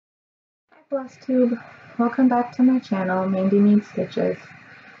Flosstube, welcome back to my channel, Mandy Needs Stitches.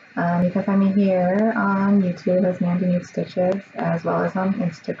 You can find me here on YouTube as Mandy Needs Stitches, as well as on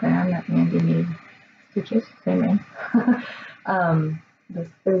Instagram at Mandy Needs Stitches, same name. This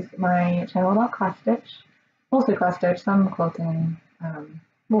is my channel about cross stitch, mostly cross stitch, some quilting.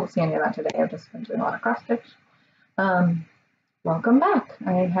 Won't see any of that today. I've just been doing a lot of cross stitch. Welcome back.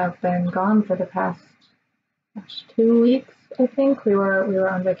 I have been gone for the past 2 weeks. I think we were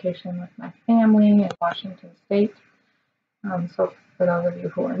on vacation with my family in Washington State. So for those of you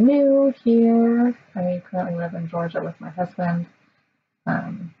who are new here, I currently live in Georgia with my husband,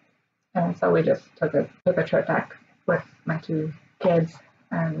 and so we just took a trip back with my 2 kids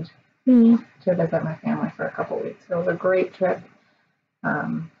and me to visit my family for a couple weeks. So it was a great trip.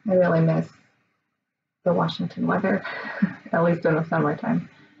 I really miss the Washington weather, at least in the summertime.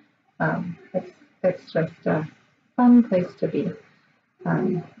 It's just a fun place to be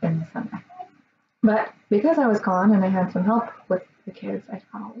in the summer. But because I was gone and I had some help with the kids, I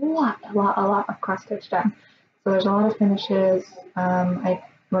got a lot of cross stitch done. So there's a lot of finishes.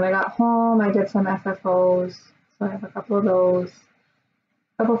 When I got home, I did some FFOs, so I have a couple of those,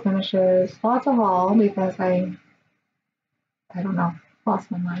 a couple finishes, lots of haul because I don't know, lost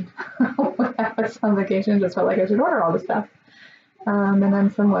my mind. When I was on vacation, just felt like I should order all the stuff, and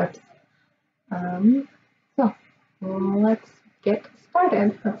then some whips. So let's get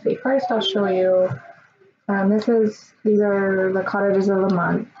started. Let's see. First, I'll show you. These are the cottages of the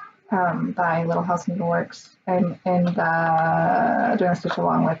month by Little House Needleworks. I'm doing a stitch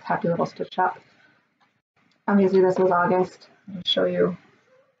along with Happy Little Stitch Shop. Obviously, this was August. I'll show you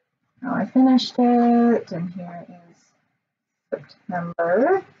how I finished it. And here is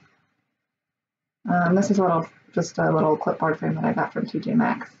September. This is just a little clipboard frame that I got from TJ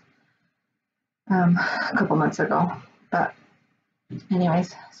Maxx a couple months ago. But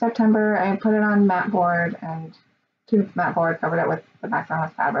anyways, September, I put it on mat board and mat board, covered it with the background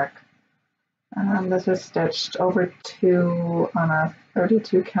with fabric. This is stitched over 2 on a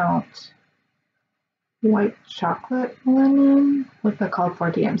 32 count white chocolate linen with the called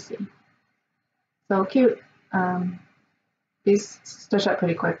for DMC. So cute. These stitch up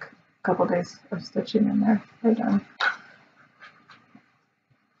pretty quick. A couple days of stitching in there. They're done.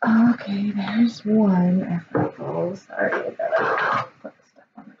 Okay, there's one FFO. Sorry, I gotta put the stuff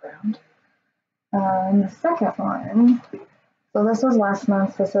on the ground. The second one, so this was last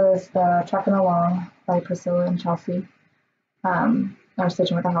month. This is the Truckin' Along by Priscilla and Chelsea. I'm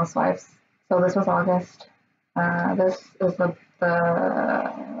stitching with the Housewives. So this was August. This is the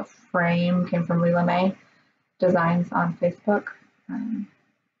frame came from Leela May Designs on Facebook. And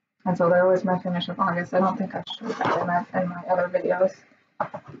so there was my finish of August. I don't think I showed that in my other videos.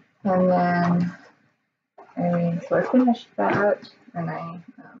 And then I finished that, and I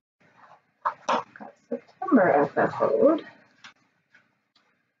got September FFO'd.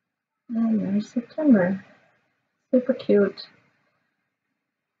 And there's September. Super cute.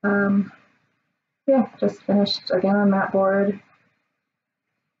 Yeah, just finished again on mat board.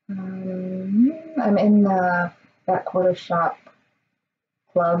 I'm in the Back Quarter Shop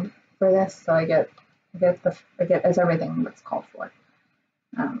club for this, so I get it's everything that's called for.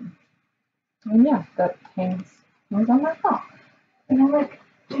 And yeah, that hangs on my wall. And I like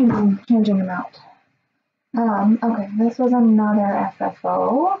changing them out. Okay, this was another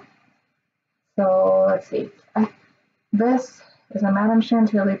FFO. So let's see. This is a Madame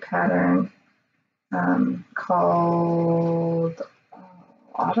Chantilly pattern called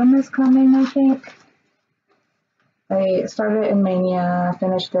Autumn is Coming, I think. I started it in Mania,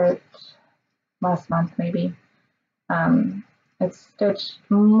 finished it last month maybe. It's stitched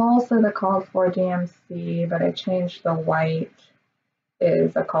mostly the called for DMC, but I changed the white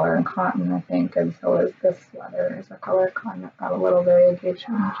is a color in cotton, I think, and so is this sweater is a color cotton. It got a little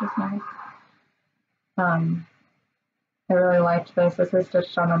variegation, which is nice. I really liked this. This is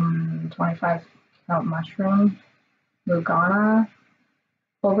stitched on a 25 count mushroom Lugana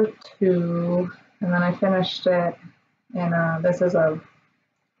over 2, and then I finished it in this is a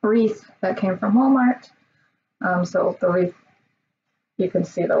wreath that came from Walmart. So the wreath, you can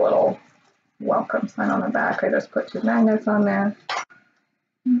see the little welcome sign on the back. I just put 2 magnets on there,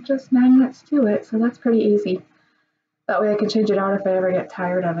 and just magnets to it, so that's pretty easy. That way I can change it out if I ever get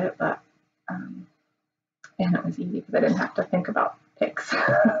tired of it, but and it was easy because I didn't have to think about picks.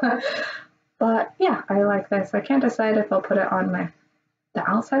 But yeah, I like this. I can't decide if I'll put it on the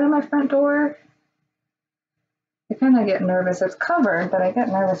outside of my front door. I kind of get nervous. It's covered, but I get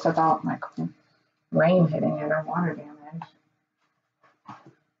nervous about like rain hitting it or water damage.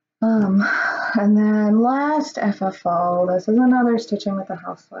 And then last FFO, this is another Stitching with the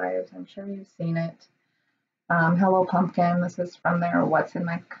Housewives. I'm sure you've seen it. Hello Pumpkin, this is from their What's in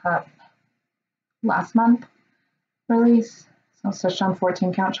My Cup last month release. So stitched on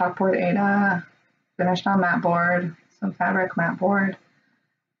 14 count chalkboard Aida, finished on mat board, some fabric mat board.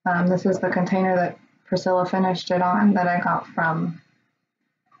 This is the container that Priscilla finished it on that I got from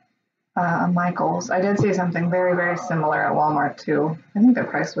Michael's. I did see something very, very similar at Walmart too. I think the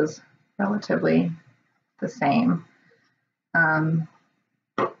price was relatively the same. And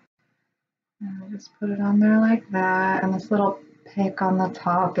I just put it on there like that. And this little pick on the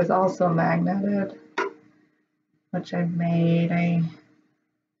top is also magneted, which I made. I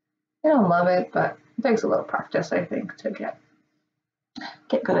don't love it, but it takes a little practice, I think, to get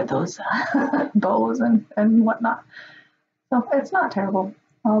good at those bows and whatnot. So it's not terrible.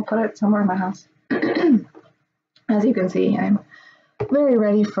 I'll put it somewhere in my house. As you can see, I'm very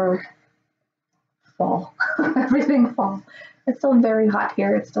ready for fall. Everything fall. It's still very hot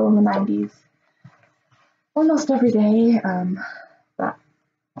here. It's still in the 90s almost every day, but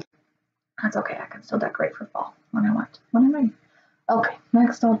that's okay. I can still decorate for fall when I want, when I'm ready. Okay,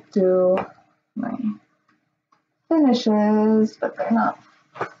 next I'll do my finishes, but they're not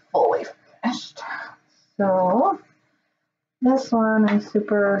fully finished. So this one I'm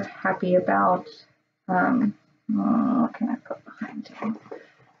super happy about. What can I put behind him?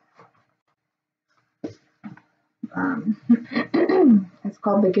 It's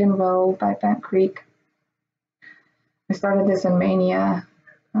called Begin Row by Bent Creek. I started this in Mania,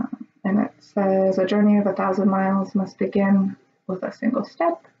 and it says, a journey of 1,000 miles must begin with a single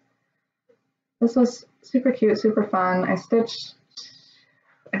step. This was super cute, super fun. I stitched,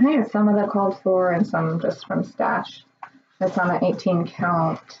 I think it's some of the called for and some just from stash. It's on an 18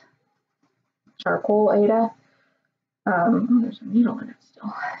 count charcoal Aida. Oh, there's a needle in it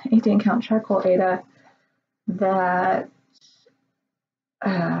still. 18 count charcoal Aida that,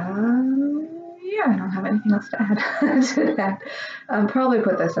 yeah, I don't have anything else to add to that. Probably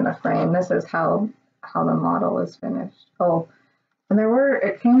put this in a frame. This is how the model is finished. Oh, and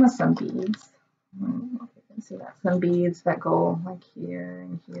it came with some beads. I don't know if you can see that. Some beads that go like here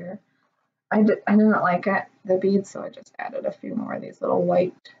and here. I didn't like the beads, so I just added a few more of these little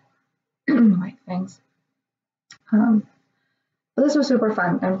white white things. But this was super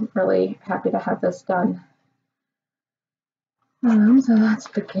fun. I'm really happy to have this done. So that's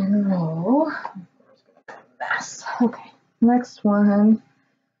Begin Row. Mess. Okay, next one.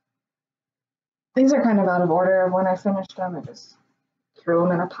 These are kind of out of order of when I finished them. I just threw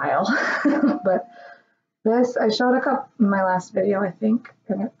them in a pile. But this, I showed a couple in my last video, I think,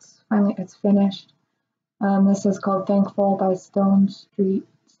 and it's finished. This is called Thankful by Stone Street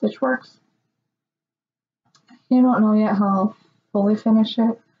Stitchworks. You don't know yet how I'll fully finish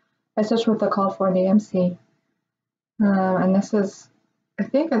it. I stitched with the called for DMC. And this is, I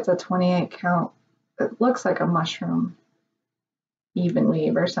think it's a 28 count. It looks like a mushroom even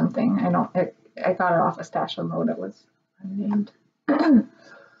weave or something. I got it off a stash and load. It was unnamed.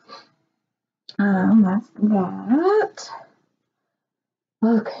 That's that.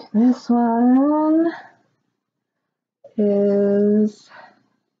 Okay, this one is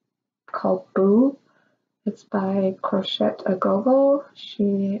called Boo. It's by Crochet A Go-Go.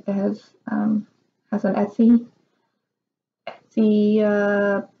 She has an Etsy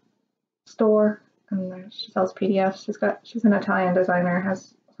store, and she sells PDFs. She's an Italian designer,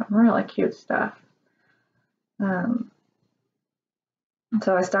 has some really cute stuff.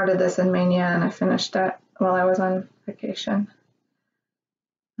 So I started this in Mania and I finished it while I was on vacation.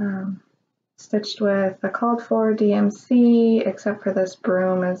 Stitched with the called for DMC, except for this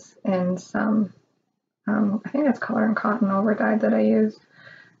broom is in some, I think it's color and cotton overdyed that I used.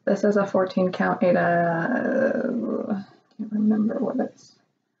 This is a 14 count Aida, I can't remember what it's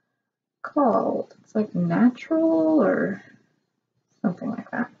called. It's like natural or something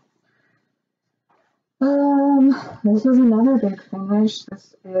like that. This is another big finish.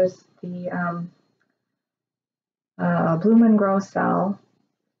 This is the Bloom and Grow Cell.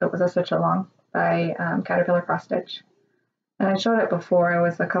 It was a stitch along by Caterpillar Cross Stitch. And I showed it before. I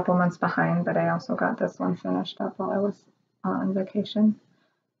was a couple months behind, but I also got this one finished up while I was on vacation.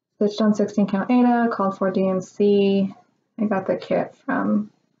 Stitched on 16 count Aida, called for DMC. I got the kit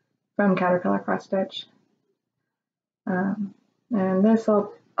from Caterpillar Cross Stitch. And this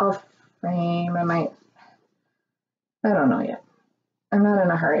I'll frame. I don't know yet. I'm not in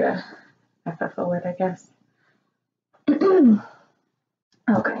a hurry to FFO it, I guess.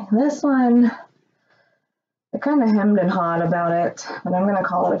 Okay, this one, I kind of hemmed and hawed about it, but I'm going to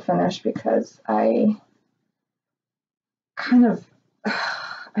call it a finish because I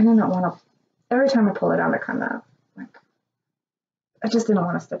I didn't want to, every time I pull it out, I kind of like, I just didn't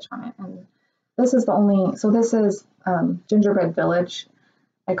want to stitch on it. And this is the only, so this is Gingerbread Village.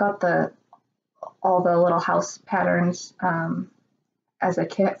 I got all the little house patterns as a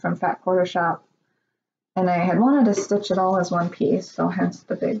kit from Fat Quarter Shop. And I had wanted to stitch it all as one piece, so hence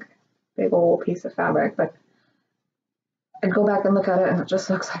the big old piece of fabric, but I'd go back and look at it and it just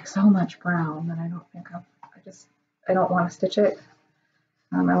looks like so much brown that I don't think I don't want to stitch it.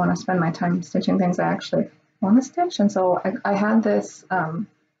 I want to spend my time stitching things I actually want to stitch. And so I had this, I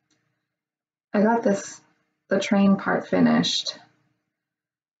got the train part finished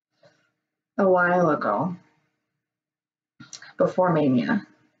a while ago before Mania.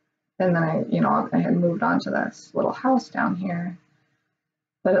 And then I had moved on to this little house down here.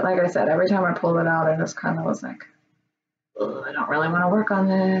 But like I said, every time I pulled it out, I just kind of was like, I don't really want to work on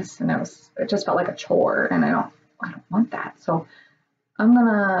this. And it just felt like a chore, and I don't want that. So I'm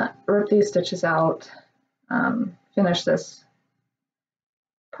gonna rip these stitches out, finish this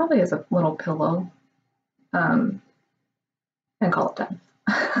probably as a little pillow, and call it done.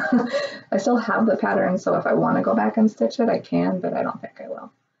 I still have the pattern, so if I want to go back and stitch it, I can, but I don't think I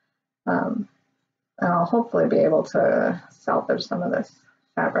will. And I'll hopefully be able to salvage some of this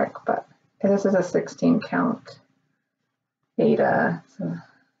fabric, but this is a 16 count Aida, so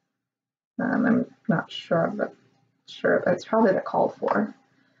I'm not sure, but it's probably the called for.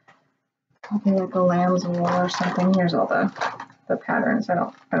 Probably like a lamb's wool or something. Here's all the patterns. I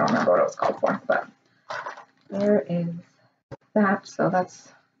don't remember what it was called for, but there is that. So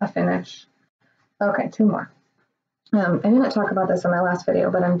that's a finish. Okay, two more. I didn't talk about this in my last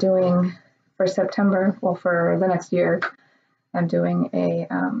video, but I'm doing for September, well, for the next year, I'm doing a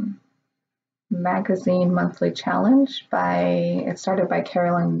magazine monthly challenge it started by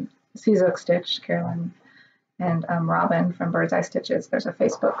Carolyn Czook Stitch, Carolyn and Robin from Bird's Eye Stitches. There's a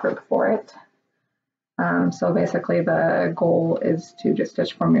Facebook group for it. So basically the goal is to just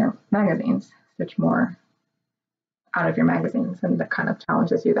stitch from your magazines, stitch more out of your magazines, and that kind of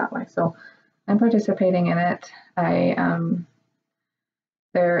challenges you that way. So I'm participating in it.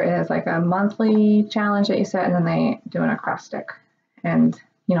 There is like a monthly challenge that you set, and then they do an acrostic, and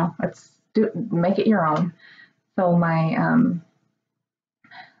make it your own. So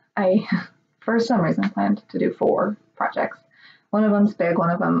I for some reason planned to do 4 projects. One of them's big. One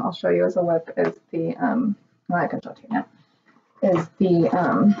of them I'll show you as a whip is the well, I can show it to you now. Is the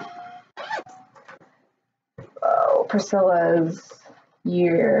Priscilla's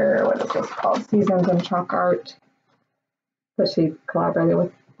year, what is this called? Seasons in Chalk Art, that she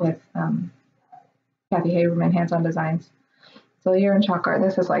collaborated with Kathy Haberman, Hands On Designs. So year in chalk art.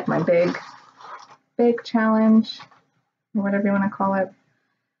 This is like my big challenge, or whatever you want to call it.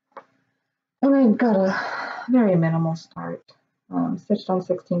 And I got a very minimal start. Stitched on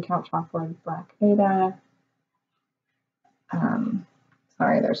 16 count chalkboard black Aida.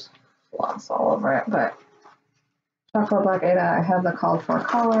 Sorry, there's floss all over it, but chalkboard black Aida. I have the called for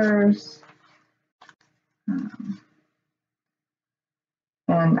colors.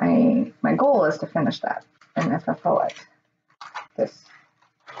 And my goal is to finish that in FFO this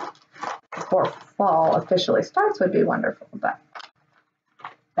before fall officially starts would be wonderful, but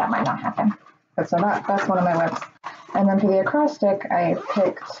that might not happen. But so that's one of my whips. And then for the acrostic, I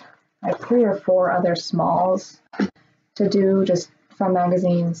have 3 or 4 other smalls to do, just some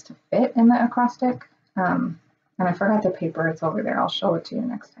magazines to fit in the acrostic. And I forgot the paper, it's over there. I'll show it to you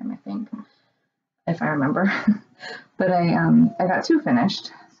next time, I think, if I remember. But I got 2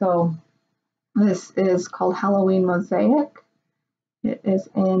 finished. So this is called Halloween Mosaic. It is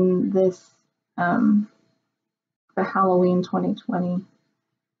in this the Halloween 2020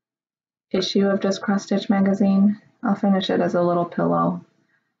 issue of Just Cross Stitch magazine. I'll finish it as a little pillow.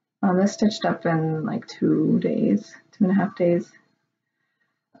 This stitched up in like 2.5 days.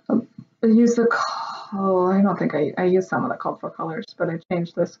 I used I don't think I used some of the called for colors, but I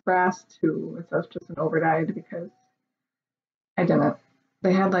changed this grass to, it says just an overdyed because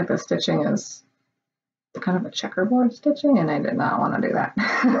they had like the stitching as kind of a checkerboard stitching, and I did not want to do that.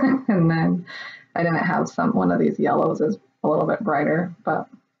 And then I didn't have one of these yellows is a little bit brighter, but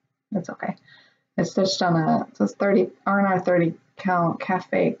it's okay. It's stitched on it says 30 R&R 30 count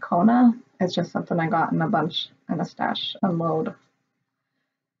Cafe Kona. It's just something I got in a bunch in a stash unload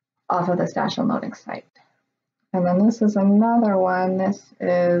off of the stash unloading site. And then this is another one. This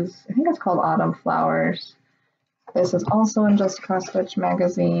is, I think it's called Autumn Flowers. This is also in Just Cross Stitch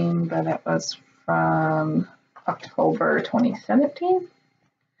magazine, but it was from October 2017.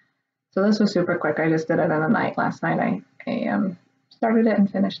 So this was super quick. I just did it in a night. Last night I started it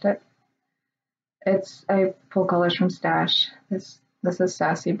and finished it. I pull colors from stash. This This is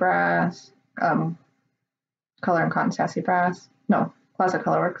Sassy Brass, Color and Cotton Sassy Brass. No, Closet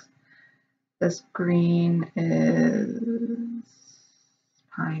Colorworks. This green is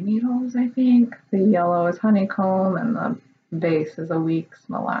pine needles, I think. The yellow is honeycomb, and the base is a Weeks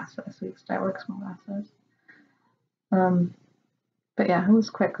molasses, Weeks Dyeworks molasses. But yeah, it was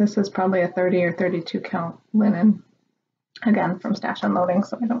quick. This is probably a 30 or 32 count linen. Again, from Stash and Loading,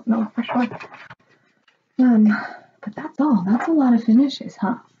 so I don't know for sure. But that's all. That's a lot of finishes,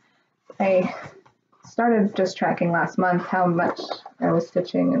 huh? I started just tracking last month how much I was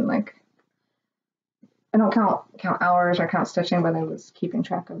stitching, and like, I don't count hours or count stitching, but I was keeping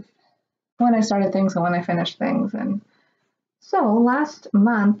track of when I started things and when I finished things. And so last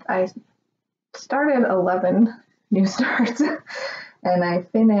month I started 11 new starts and I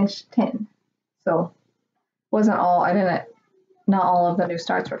finished 10. So wasn't all, not all of the new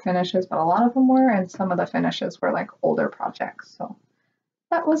starts were finishes, but a lot of them were, and some of the finishes were like older projects. So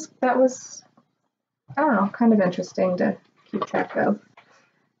that was I don't know, kind of interesting to keep track of.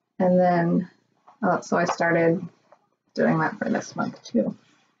 And then so I started doing that for this month too.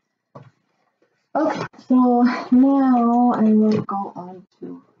 Okay, so now I will go on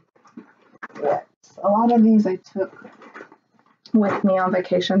to WIPs. A lot of these I took with me on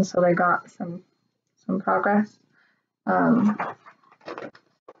vacation, so they got some progress. Some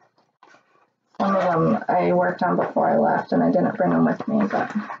of them I worked on before I left, and I didn't bring them with me,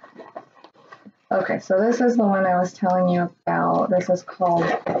 but okay, so this is the one I was telling you about. This is called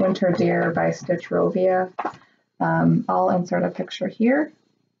Winter Deer by Stitch Rovia. I'll insert a picture here.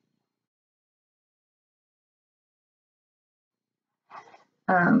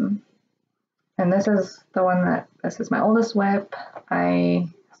 And this is the one this is my oldest WIP. I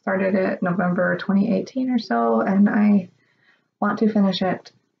started it November 2018 or so, and I want to finish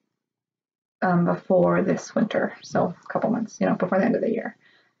it before this winter, so a couple months, before the end of the year.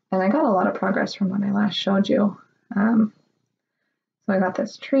 And I got a lot of progress from when I last showed you. So I got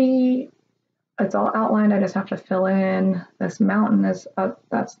this tree. It's all outlined. I just have to fill in. This mountain is up.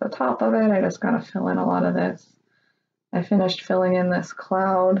 That's the top of it. I just got to fill in a lot of this. I finished filling in this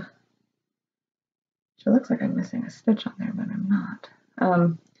cloud. It looks like I'm missing a stitch on there, but I'm not.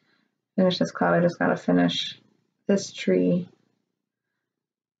 Finish this cloud. I just got to finish this tree,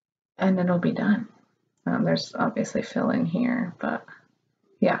 and it'll be done. There's obviously filling here, but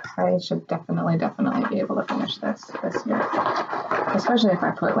yeah, I should definitely be able to finish this year. Especially if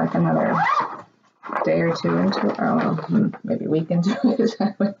I put like another day or two into it, or maybe a week into it,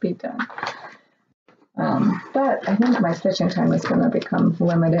 I would be done. But I think my stitching time is going to become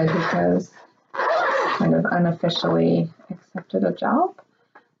limited because I kind of unofficially accepted a job.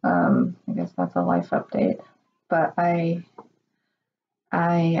 I guess that's a life update. But I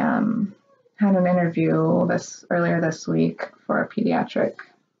had an interview earlier this week for a pediatric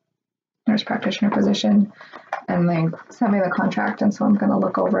nurse practitioner position, and they sent me the contract, and so I'm going to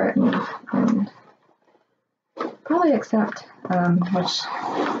look over it and probably accept, which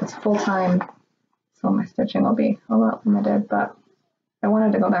it's full-time, so my stitching will be a lot limited, but I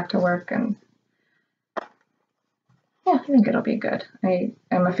wanted to go back to work, and yeah, I think it'll be good. I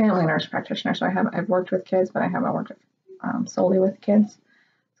am a family nurse practitioner, so I've worked with kids, but I haven't worked solely with kids,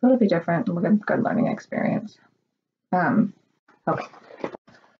 so it'll be different and a good learning experience. Okay.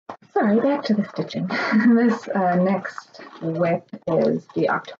 Sorry, back to the stitching. This next WIP is the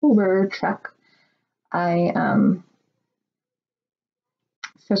October truck.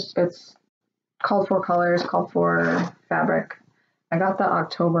 It's called for colors, called for fabric. I got the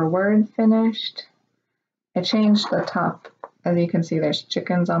October word finished. I changed the top. As you can see, there's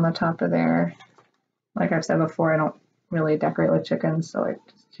chickens on the top of there. Like I've said before, I don't really decorate with chickens, so I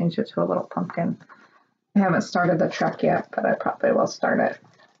just changed it to a little pumpkin. I haven't started the truck yet, but I probably will start it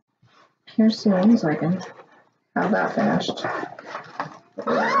here soon, so I can have that finished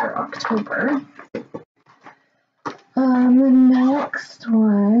for October. The next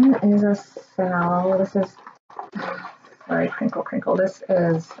one is a Sal. This is, sorry, Crinkle Crinkle. This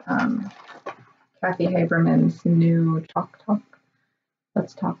is Kathy Haberman's new Talk Talk.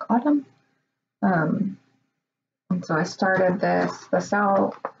 Let's Talk Autumn. And so I started this. The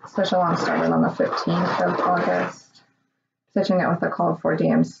Sal Stitch Along started on the 15th of August. Stitching it with a call for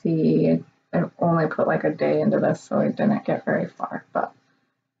DMC. I only put like a day into this, so I didn't get very far. But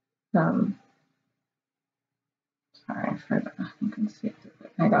sorry for that. You can see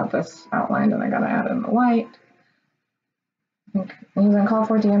I got this outlined and I got to add in the white. I think I'm using call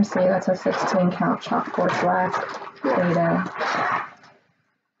for DMC. That's a 16 count chalkboard black data.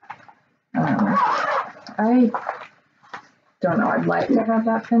 I don't know. I'd like to have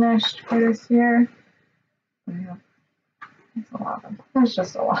that finished for this year. I It's a lot of, there's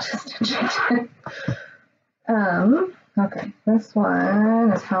just a lot of stitching. Okay, this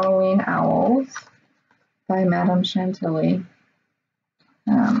one is Halloween Owls by Madame Chantilly.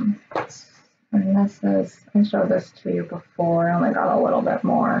 And this is, I showed this to you before, I only got a little bit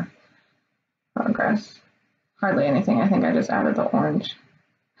more progress. Hardly anything, I think I just added the orange.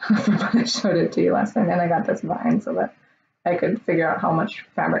 But I showed it to you last time, and I got this vine so that I could figure out how much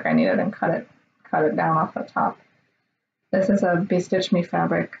fabric I needed and cut it down off the top. This is a Bestitch Me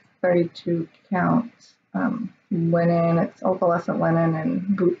fabric, 32 count linen. It's opalescent linen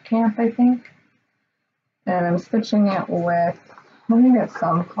and boot camp, I think. And I'm stitching it with, let me get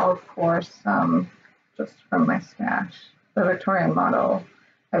some called for, some just from my stash. The Victorian motto.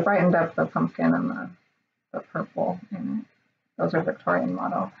 I brightened up the pumpkin and the purple in it. Those are Victorian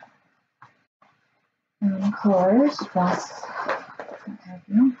motto. And colors, plus, this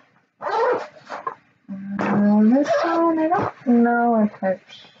one, I don't know if I've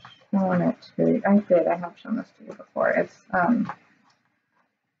shown it to you. I did, I have shown this to you before. It's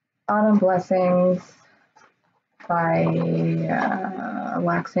Autumn Blessings by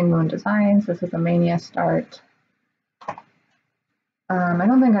Waxing Moon Designs. This is a Mania start. I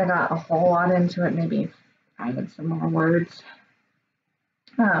don't think I got a whole lot into it, maybe added some more words.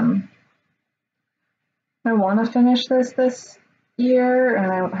 I want to finish this year,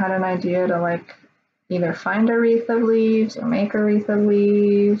 and I had an idea to like either find a wreath of leaves or make a wreath of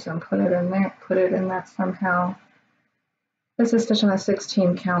leaves and put it in there, put it in that somehow. This is stitched on a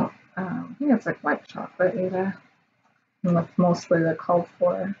 16 count. I think it's like white chocolate either, and with mostly the called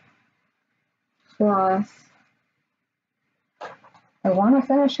for floss. I want to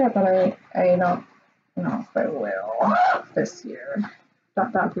finish it, but I don't know if I will this year.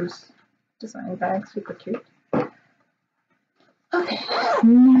 Dot Goose design bag, super cute. Okay,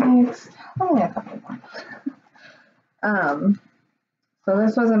 next, only a couple more. So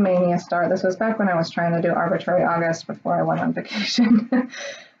this was a Mania start. This was back when I was trying to do Arbitrary August before I went on vacation.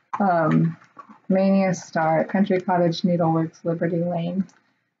 Mania start, Country Cottage Needleworks, Liberty Lane.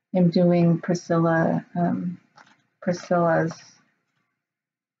 I'm doing Priscilla's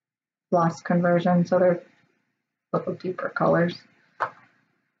floss conversion, so they're a little deeper colors.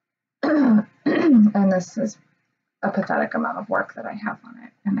 And this is a pathetic amount of work that I have on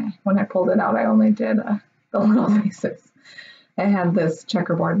it. And when I pulled it out, I only did the little faces. I had this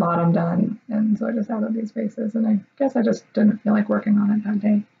checkerboard bottom done, and so I just added these faces, and I guess I just didn't feel like working on it that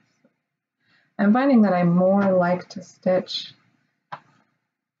day. I'm finding that I more like to stitch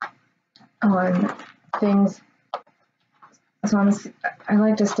on things. So I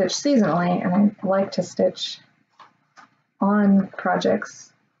like to stitch seasonally, and I like to stitch on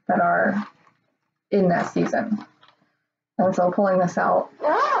projects that are in that season. And so pulling this out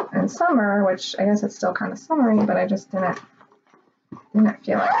in summer, which I guess it's still kind of summery, but I just didn't feel like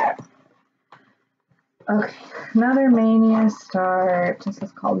it. Okay, another Mania start. This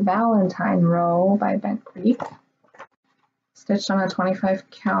is called Valentine Row by Bent Creek. Stitched on a 25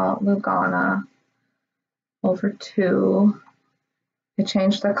 count Lugana over 2. I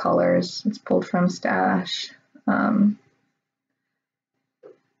changed the colors. It's pulled from stash.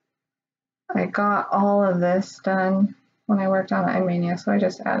 I got all of this done when I worked on iMania, so I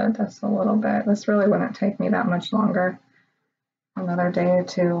just added this a little bit. This really wouldn't take me that much longer, another day or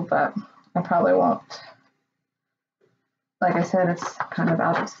two, but I probably won't. Like I said, it's kind of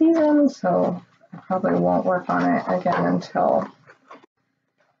out of season, so I probably won't work on it again until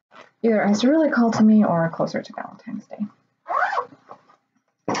either it has to really call to me or closer to Valentine's Day.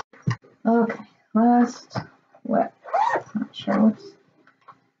 Okay, last whip. Not sure what's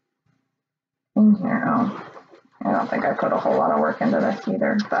in here. Oh, I don't think I put a whole lot of work into this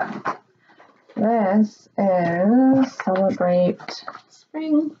either, but this is Celebrate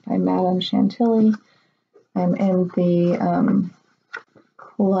Spring by Madame Chantilly. I'm in the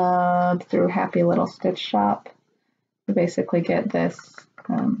club through Happy Little Stitch Shop. We basically get this,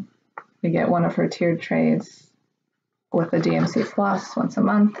 we get one of her tiered trays with the DMC floss once a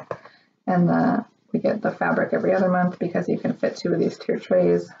month, and we get the fabric every other month because you can fit 2 of these tiered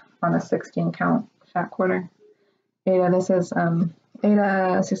trays on a 16 count fat quarter. Ada, this is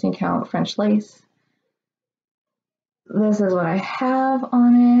Ada 16 count French lace. This is what I have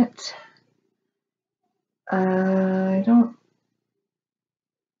on it.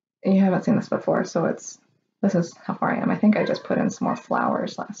 You haven't seen this before, so this is how far I am. I think I just put in some more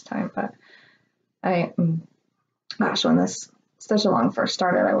flowers last time, but gosh, when this stitch along first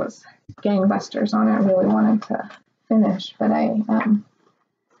started, I was gangbusters on it. I really wanted to finish, but I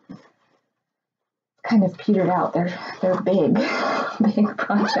kind of petered out. They're big, big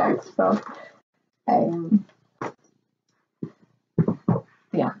projects, so I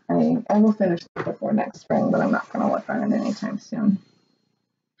I will finish it before next spring, but I'm not going to work on it anytime soon.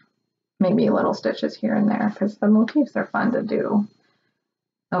 Maybe little stitches here and there because the motifs are fun to do.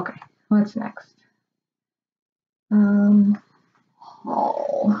 Okay, what's next? Haul.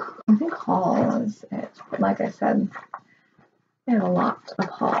 I think haul is it. Like I said, I have a lot of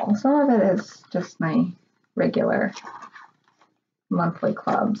haul. Some of it is just my regular monthly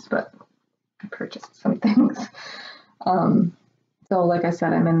clubs, but I purchased some things. So like I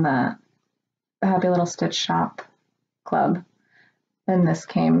said, I'm in the Happy Little Stitch Shop club, and this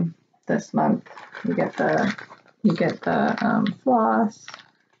came this month. You get the floss,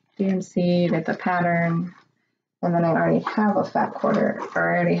 DMC, you get the pattern, and then I already have a fat quarter, or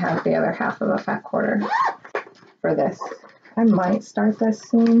I already have the other half of a fat quarter for this. I might start this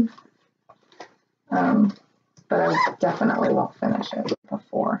soon, but I definitely won't finish it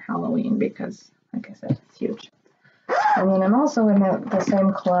before Halloween because, like I said, it's huge. And then I'm also in the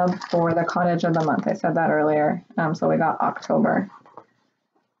same club for the Cottage of the Month. I said that earlier. So we got October.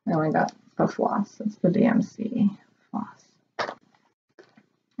 And we got the floss. It's the DMC floss.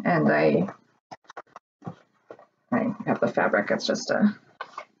 And I have the fabric. It's just a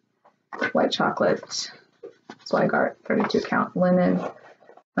white chocolate Swigart 32 count linen.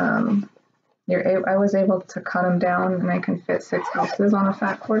 I was able to cut them down, and I can fit 6 ounces on a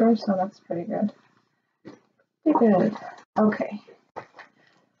fat quarter, so that's pretty good. Pretty good. Okay.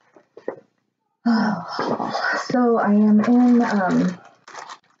 So I am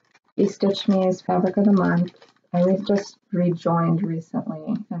in Stitch Me's Fabric of the Month. I just rejoined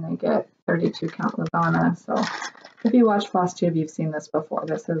recently, and I get 32 count Lugana. So if you watch Flosstube, you've seen this before.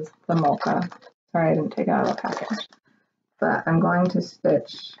 This is the Mocha. Sorry, I didn't take it out of the package. But I'm going to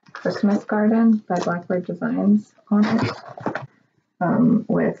stitch Christmas Garden by Blackbird Designs on it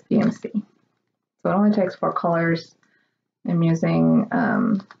with DMC. So it only takes 4 colors. I'm using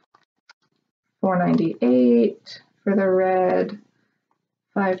 $4.98 for the red,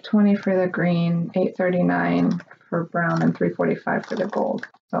 $5.20 for the green, $8.39 for brown, and $3.45 for the gold.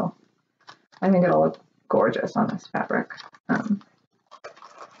 So I think it'll look gorgeous on this fabric. And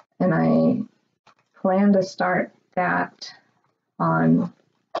I plan to start that on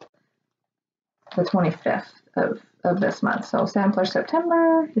the 25th of this month. So Sampler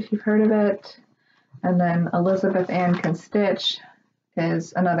September, if you've heard of it. And then Elizabeth Ann Can Stitch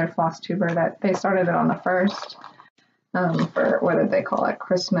is another floss tuber that they started it on the 1st for, what did they call it?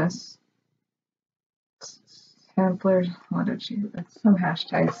 Christmas samplers. What did she, it's some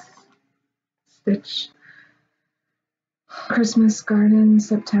hashtags. Stitch Christmas Garden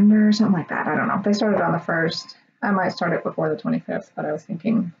September or something like that. I don't know. They started on the 1st. I might start it before the 25th, but I was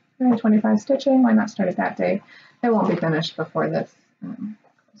thinking 25 stitching. Why not start it that day? It won't be finished before this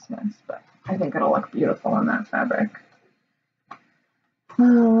Christmas, but I think it'll look beautiful on that fabric.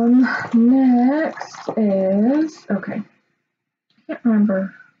 Next is, okay, I can't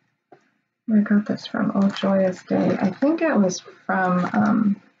remember where I got this from. Oh, Joyous Day. I think it was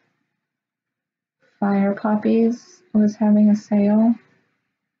from Fire Poppies was having a sale.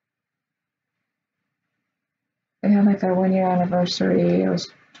 They had like their 1-year anniversary. It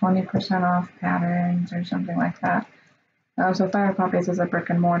was 20% off patterns or something like that. So Fire Poppies is a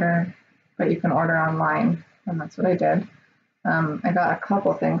brick and mortar, but you can order online, and that's what I did. I got a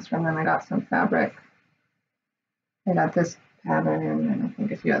couple things from them. I got some fabric. I got this pattern and I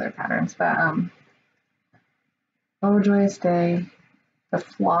think a few other patterns. But Oh Joyous Day. The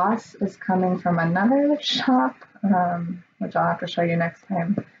floss is coming from another shop, which I'll have to show you next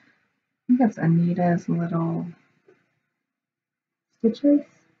time. I think it's Anita's Little Stitches.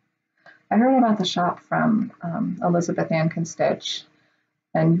 I heard about the shop from Elizabeth Ann Can Stitch,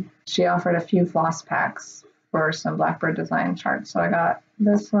 and she offered a few floss packs for some Blackbird design charts. So I got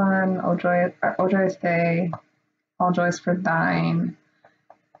this one, Oh Joyous Day, All Joys for Thine,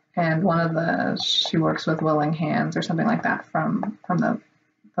 and one of the She Works with Willing Hands or something like that from the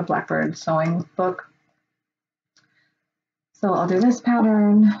Blackbird sewing book. So I'll do this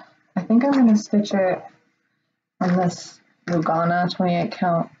pattern. I think I'm going to stitch it on this Lugana 28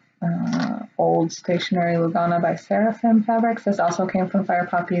 count old stationary Lugana by Seraphim Fabrics. This also came from Fire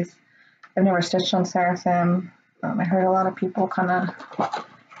Poppies. I've never stitched on Seraphim. I heard a lot of people kind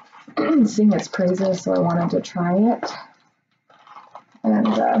of sing its praises, so I wanted to try it.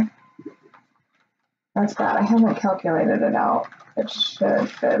 And that's that. I haven't calculated it out. It should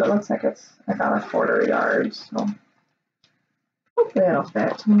fit. It looks like I got a 1/4 yard, so hopefully it'll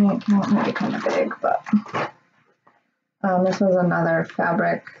fit. 28 count might be kind of big, but this was another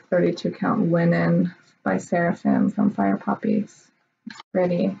fabric 32 count linen by Seraphim from Fire Poppies. It's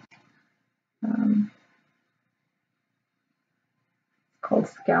pretty. called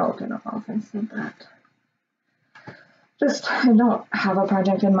Scout. I don't know if I said that. Just, I don't have a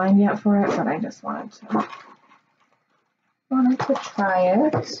project in mind yet for it, but I just wanted to try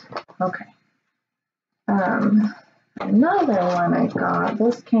it. Okay. Another one I got,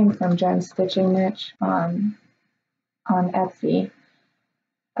 this came from Jen's Stitching Niche on Etsy.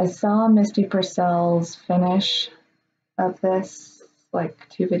 I saw Misty Purcell's finish of this like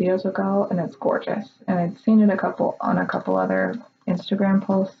 2 videos ago, and it's gorgeous. And I'd seen it on a couple other Instagram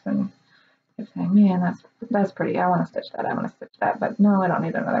posts, and I was saying, man, that's pretty. I want to stitch that. I want to stitch that. But no, I don't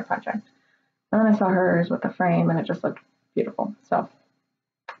need another project. And then I saw hers with the frame, and it just looked beautiful. So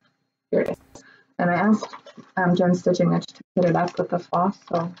here it is. And I asked Jen Stitching Niche to put it up with the floss,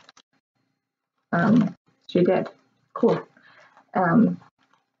 so she did. Cool.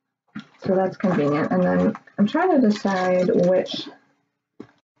 So that's convenient. And then I'm trying to decide which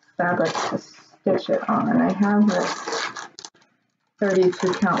fabric to stitch it on. And I have this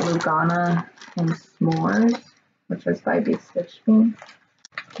 32 count Lugana in S'mores, which is by Be Stitch Me.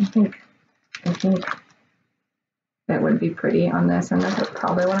 I think it would be pretty on this, and this is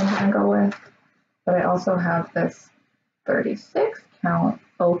probably what I'm going to go with. But I also have this 36 count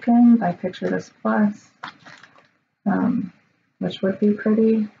Oaken by Picture This Plus, which would be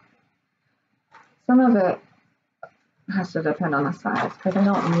pretty. Some of it has to depend on the size, because I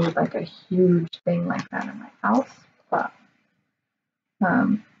don't need like a huge thing like that in my house, but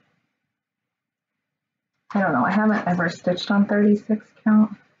I don't know. I haven't ever stitched on 36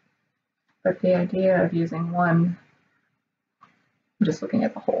 count, but the idea of using one, I'm just looking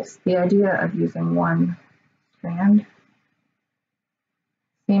at the holes, the idea of using one strand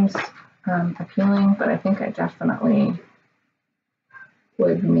seems appealing, but I think I definitely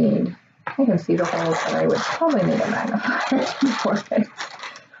would need, I can see the holes, but I would probably need a magnifier for it,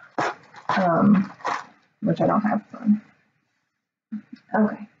 which I don't have one.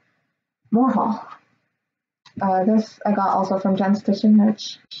 Okay, more haul. This I got also from Jen Stitching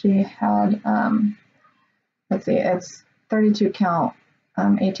Niche. She had, let's see, it's 32 count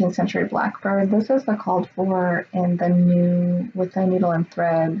 18th century Blackbird. This is the called for in the new, with the needle and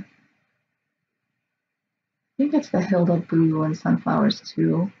thread. I think it's the Hilda Blue and Sunflowers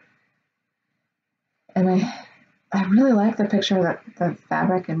too. And I really like the picture that the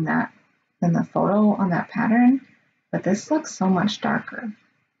fabric in the photo on that pattern, but this looks so much darker.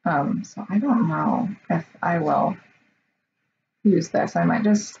 So I don't know if I will use this. I might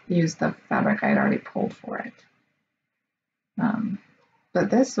just use the fabric I'd already pulled for it. But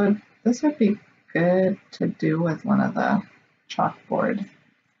this would be good to do with one of the chalkboard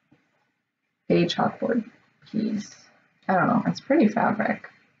keys. I don't know. It's pretty fabric.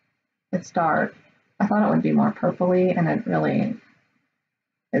 It's dark. I thought it would be more purpley, and it really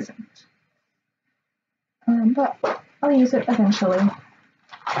isn't. But I'll use it eventually.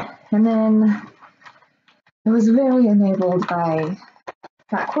 And then it was very enabled by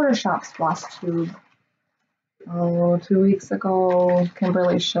Fat Quarter Shop's Flosstube. 2 weeks ago,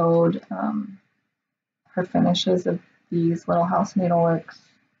 Kimberly showed her finishes of these little house needleworks.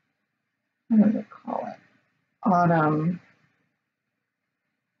 What do they call it? Autumn.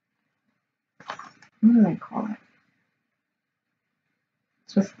 What do they call it?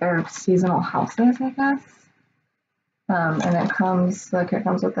 It's just their seasonal houses, I guess. And it comes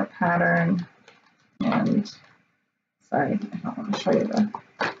with the pattern, and sorry, I don't want to show you the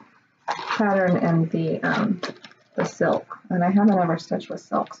pattern and the silk. And I haven't ever stitched with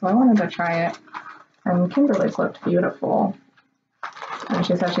silk, so I wanted to try it. And Kimberly's looked beautiful. And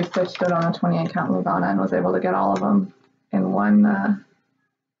she said she stitched it on a 28 count Lugana and was able to get all of them in one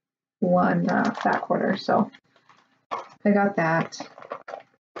fat quarter. So I got that.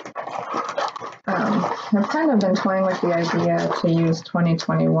 I've kind of been toying with the idea to use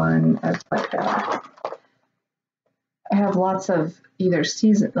 2021 as like I have lots of either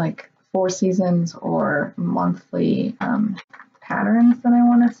season, like 4 seasons or monthly patterns that I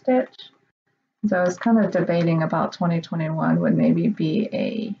want to stitch. So I was kind of debating about 2021 would maybe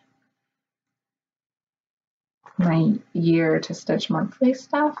be my year to stitch monthly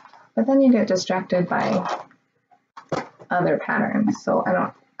stuff, but then you get distracted by other patterns. So I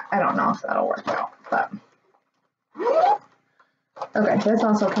don't know if that'll work out, but okay. This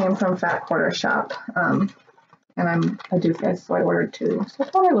also came from Fat Quarter Shop, and I'm a doofus, so I ordered 2. So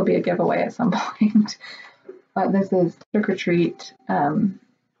probably will be a giveaway at some point. But this is Trick or Treat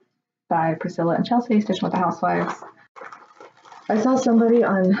by Priscilla and Chelsea, Stitching with the Housewives. I saw somebody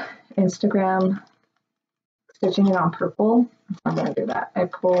on Instagram stitching it on purple, so I'm gonna do that. I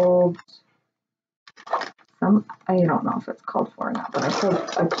pulled I don't know if it's called for or not, but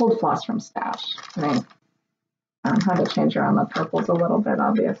I pulled floss from Stash, and I Had to change around the purples a little bit,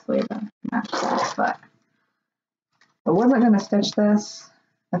 obviously, to match that, but I wasn't going to stitch this.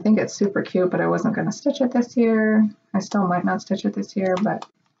 I think it's super cute, but I wasn't going to stitch it this year. I still might not stitch it this year, but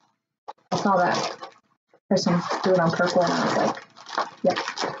I saw that person do it on purple, and I was like, yep,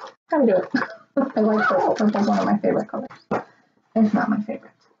 gotta do it. I like purple. Purple's one of my favorite colors, if not my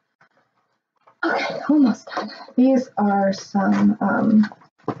favorite. Okay, almost done. These are some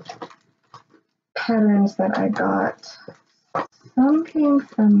patterns that I got. Some came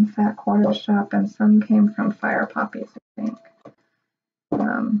from Fat Quarter Shop and some came from Fire Poppies, I think.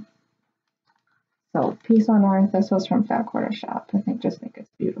 So Peace on Earth, this was from Fat Quarter Shop. Just think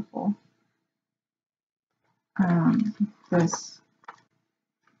it's beautiful. This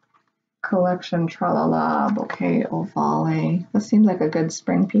collection Tralala Bouquet Ovale. This seems like a good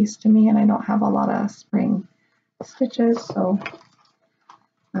spring piece to me, and I don't have a lot of spring stitches, so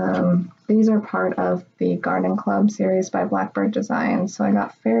these are part of the Garden Club series by Blackbird Designs. So I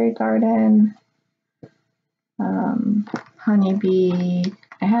got Fairy Garden, Honeybee.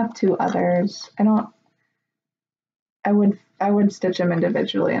 I have two others. I would stitch them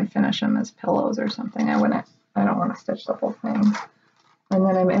individually and finish them as pillows or something. I don't want to stitch the whole thing. And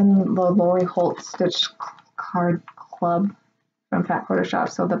then I'm in the Lori Holt Stitch Card Club from Fat Quarter Shop,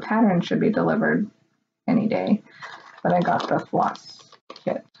 so the pattern should be delivered any day. But I got the floss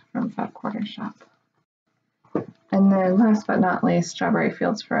kit from Fat Quarter Shop. And then last but not least, Strawberry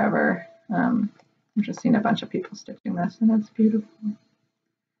Fields Forever. I've just seen a bunch of people stitching this, and it's beautiful.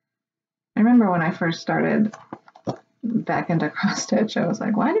 I remember when I first started back into cross stitch, I was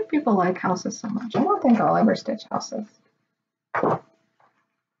like, why do people like houses so much? I don't think I'll ever stitch houses.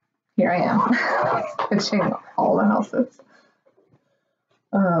 Here I am, stitching all the houses.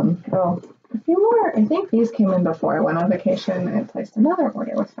 Well, a few more. I think these came in before I went on vacation, and I placed another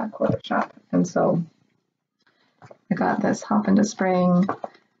order with Fat Quarter Shop. And so I got this Hop into Spring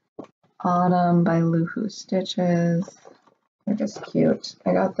Autumn by Luhu Stitches. They're just cute.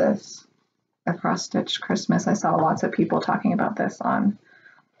 I got this a cross stitch Christmas. I saw lots of people talking about this on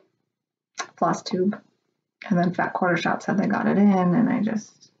Flosstube, and then Fat Quarter Shop said they got it in, and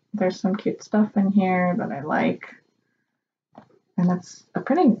there's some cute stuff in here that I like, and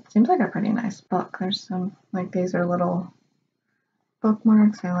seems like a pretty nice book. There's some, like, these are little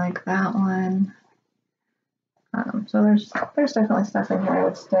bookmarks. I like that one. So there's definitely stuff in here I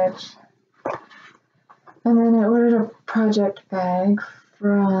would stitch. And then I ordered a project bag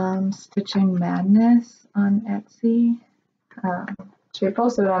from Stitching Madness on Etsy. She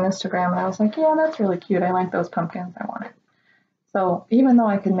posted it on Instagram, and I was like, yeah, that's really cute. I like those pumpkins. I want it. So even though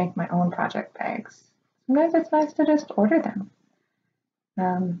I can make my own project bags, sometimes it's nice to just order them.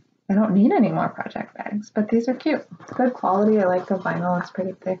 I don't need any more project bags, but these are cute. It's good quality. I like the vinyl. It's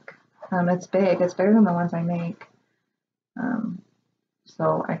pretty thick. It's big. It's bigger than the ones I make.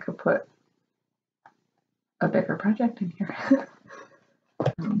 So I could put a bigger project in here.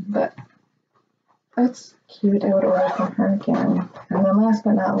 But that's cute. I would order from her again. And then last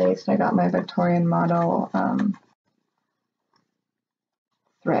but not least, I got my Victorian Motto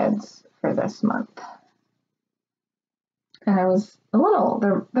threads for this month. And I was a little,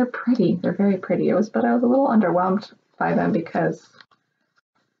 they're pretty. They're very pretty. But I was a little underwhelmed by them because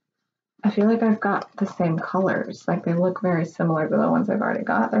I feel like I've got the same colors. Like, they look very similar to the ones I've already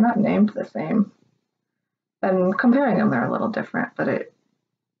got. They're not named the same. And comparing them, they're a little different, but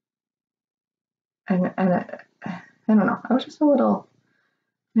I don't know. I was just a little,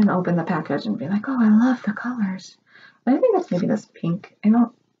 I'm gonna open the package and be like, oh, I love the colors. But I think it's maybe this pink.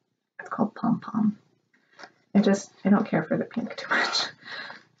 It's called Pom Pom. I don't care for the pink too much.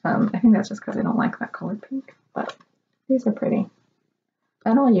 I think that's just because I don't like that color pink, but these are pretty.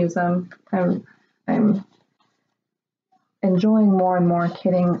 And I'll use them. I'm enjoying more and more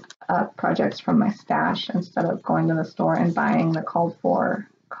kitting up projects from my stash instead of going to the store and buying the called for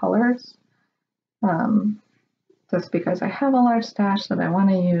colors. Just because I have a large stash that I want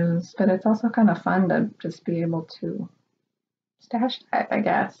to use, but it's also kind of fun to just be able to stash that, I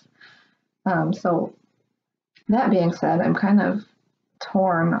guess. So that being said, I'm kind of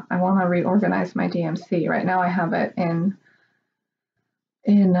torn. I want to reorganize my DMC. Right now I have it in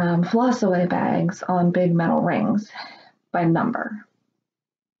floss away bags on big metal rings by number,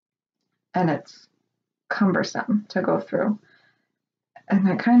 and it's cumbersome to go through. And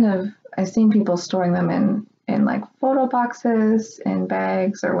I've seen people storing them in like photo boxes, in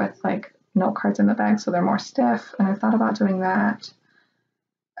bags, or with like note cards in the bag, so they're more stiff. And I thought about doing that.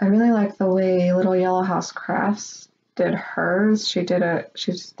 I really like the way Little Yellow House Crafts did hers.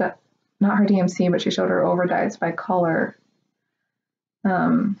 She's not her DMC, but she showed her overdyes by color.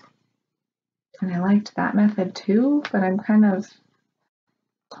 And I liked that method too, but I'm kind of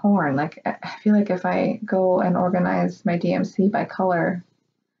torn. Like, I feel like if I go and organize my DMC by color,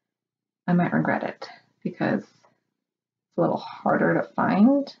 I might regret it because it's a little harder to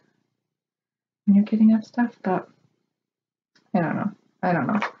find when you're getting up stuff, but I don't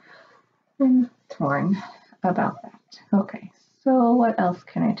know. I'm torn about that. Okay, so what else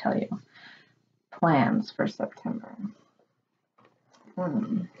can I tell you? Plans for September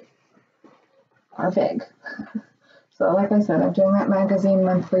are big. So like I said, I'm doing that magazine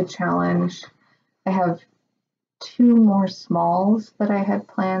monthly challenge. I have 2 more smalls that I had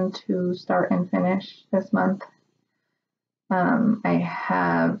planned to start and finish this month. I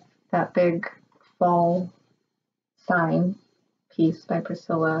have that big fall sign piece by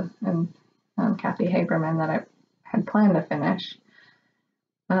Priscilla and Kathy Haberman that I had planned to finish.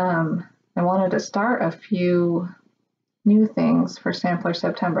 I wanted to start a few new things for Sampler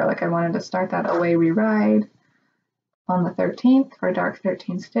September. Like I wanted to start that Away We Ride on the 13th for Dark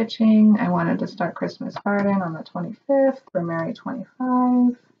 13 Stitching. I wanted to start Christmas Garden on the 25th for Merry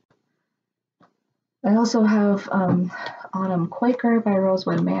 25. I also have Autumn Quaker by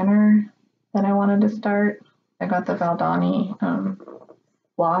Rosewood Manor that I wanted to start. I got the Valdani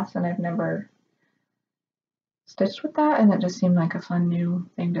floss and I've never stitched with that, and it just seemed like a fun new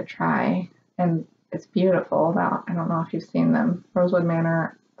thing to try. And it's beautiful. I don't know if you've seen them. Rosewood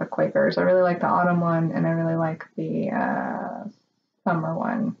Manor, the Quakers. I really like the autumn one, and I really like the summer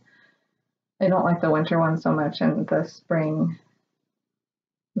one. I don't like the winter one so much, and the spring,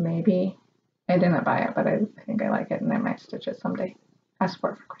 maybe. I didn't buy it, but I think I like it, and I might stitch it someday. Ask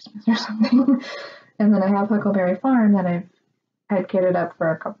for it for Christmas or something. And then I have Huckleberry Farm that I've had kitted up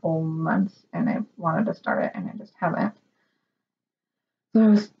for a couple months, and I wanted to start it, and I just haven't. So I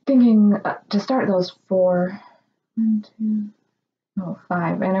was thinking to start those 5, and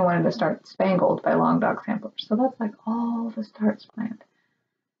I wanted to start Spangled by Long Dog Sampler. So that's like all the starts planned.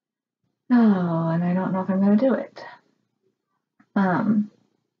 Oh, and I don't know if I'm going to do it.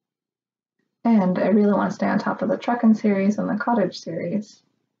 And I really want to stay on top of the Truckin' series and the Cottage series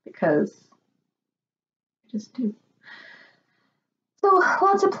because I just do. So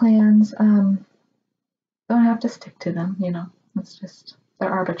lots of plans. Don't have to stick to them, you know. It's just, they're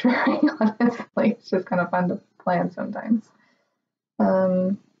arbitrary, honestly. It's just kind of fun to plan sometimes.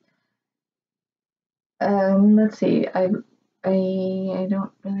 Let's see. I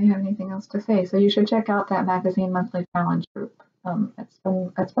don't really have anything else to say. So you should check out that magazine monthly challenge group. It's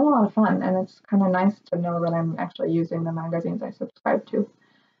been a lot of fun, and it's kind of nice to know that I'm actually using the magazines I subscribe to.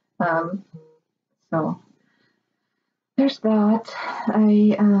 So there's that.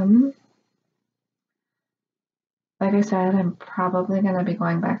 Like I said, I'm probably going to be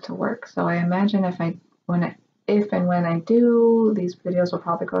going back to work. So I imagine if and when I do, these videos will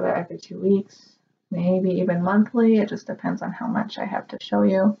probably go to every 2 weeks, maybe even monthly. It just depends on how much I have to show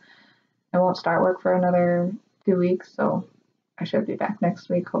you. I won't start work for another 2 weeks, so I should be back next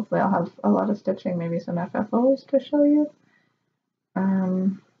week. Hopefully I'll have a lot of stitching, maybe some FFOs to show you.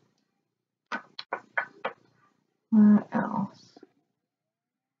 What else?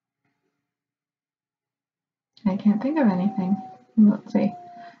 I can't think of anything. Let's see.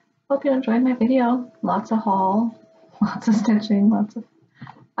 Hope you enjoyed my video. Lots of haul, lots of stitching,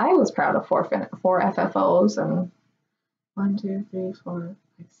 I was proud of 4 FFOs and 1, 2, 3, 4,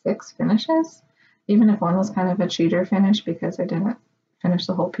 5, 6 finishes. Even if one was kind of a cheater finish because I didn't finish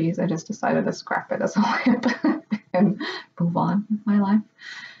the whole piece, I just decided to scrap it as a whip and move on with my life.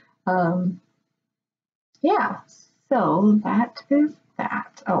 Yeah, so that is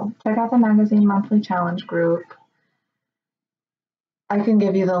that. Oh, check out the magazine monthly challenge group. I can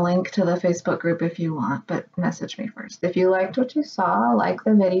give you the link to the Facebook group if you want, but message me first. If you liked what you saw, like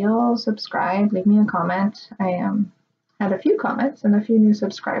the video, subscribe, leave me a comment. I had a few comments and a few new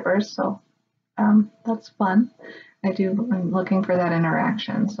subscribers, so that's fun. I'm looking for that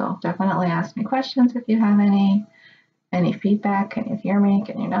interaction, so definitely ask me questions if you have any feedback. Can you hear me?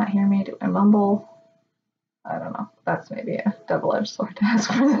 Can you not hear me? Do I mumble? I don't know. That's maybe a double-edged sword to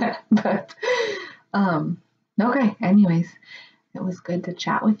ask for that, but okay. Anyways, it was good to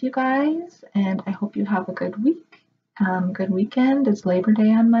chat with you guys, and I hope you have a good week. Good weekend. It's Labor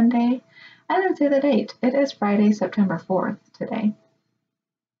Day on Monday. I didn't say the date. It is Friday, September 4th today.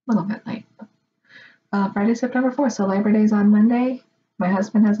 A little bit late. Friday, September 4th. So Labor Day's on Monday. My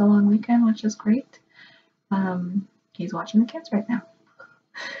husband has a long weekend, which is great. He's watching the kids right now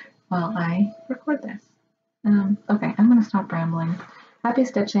while I record this. Okay, I'm going to stop rambling. Happy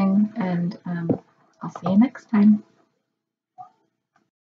stitching, and I'll see you next time.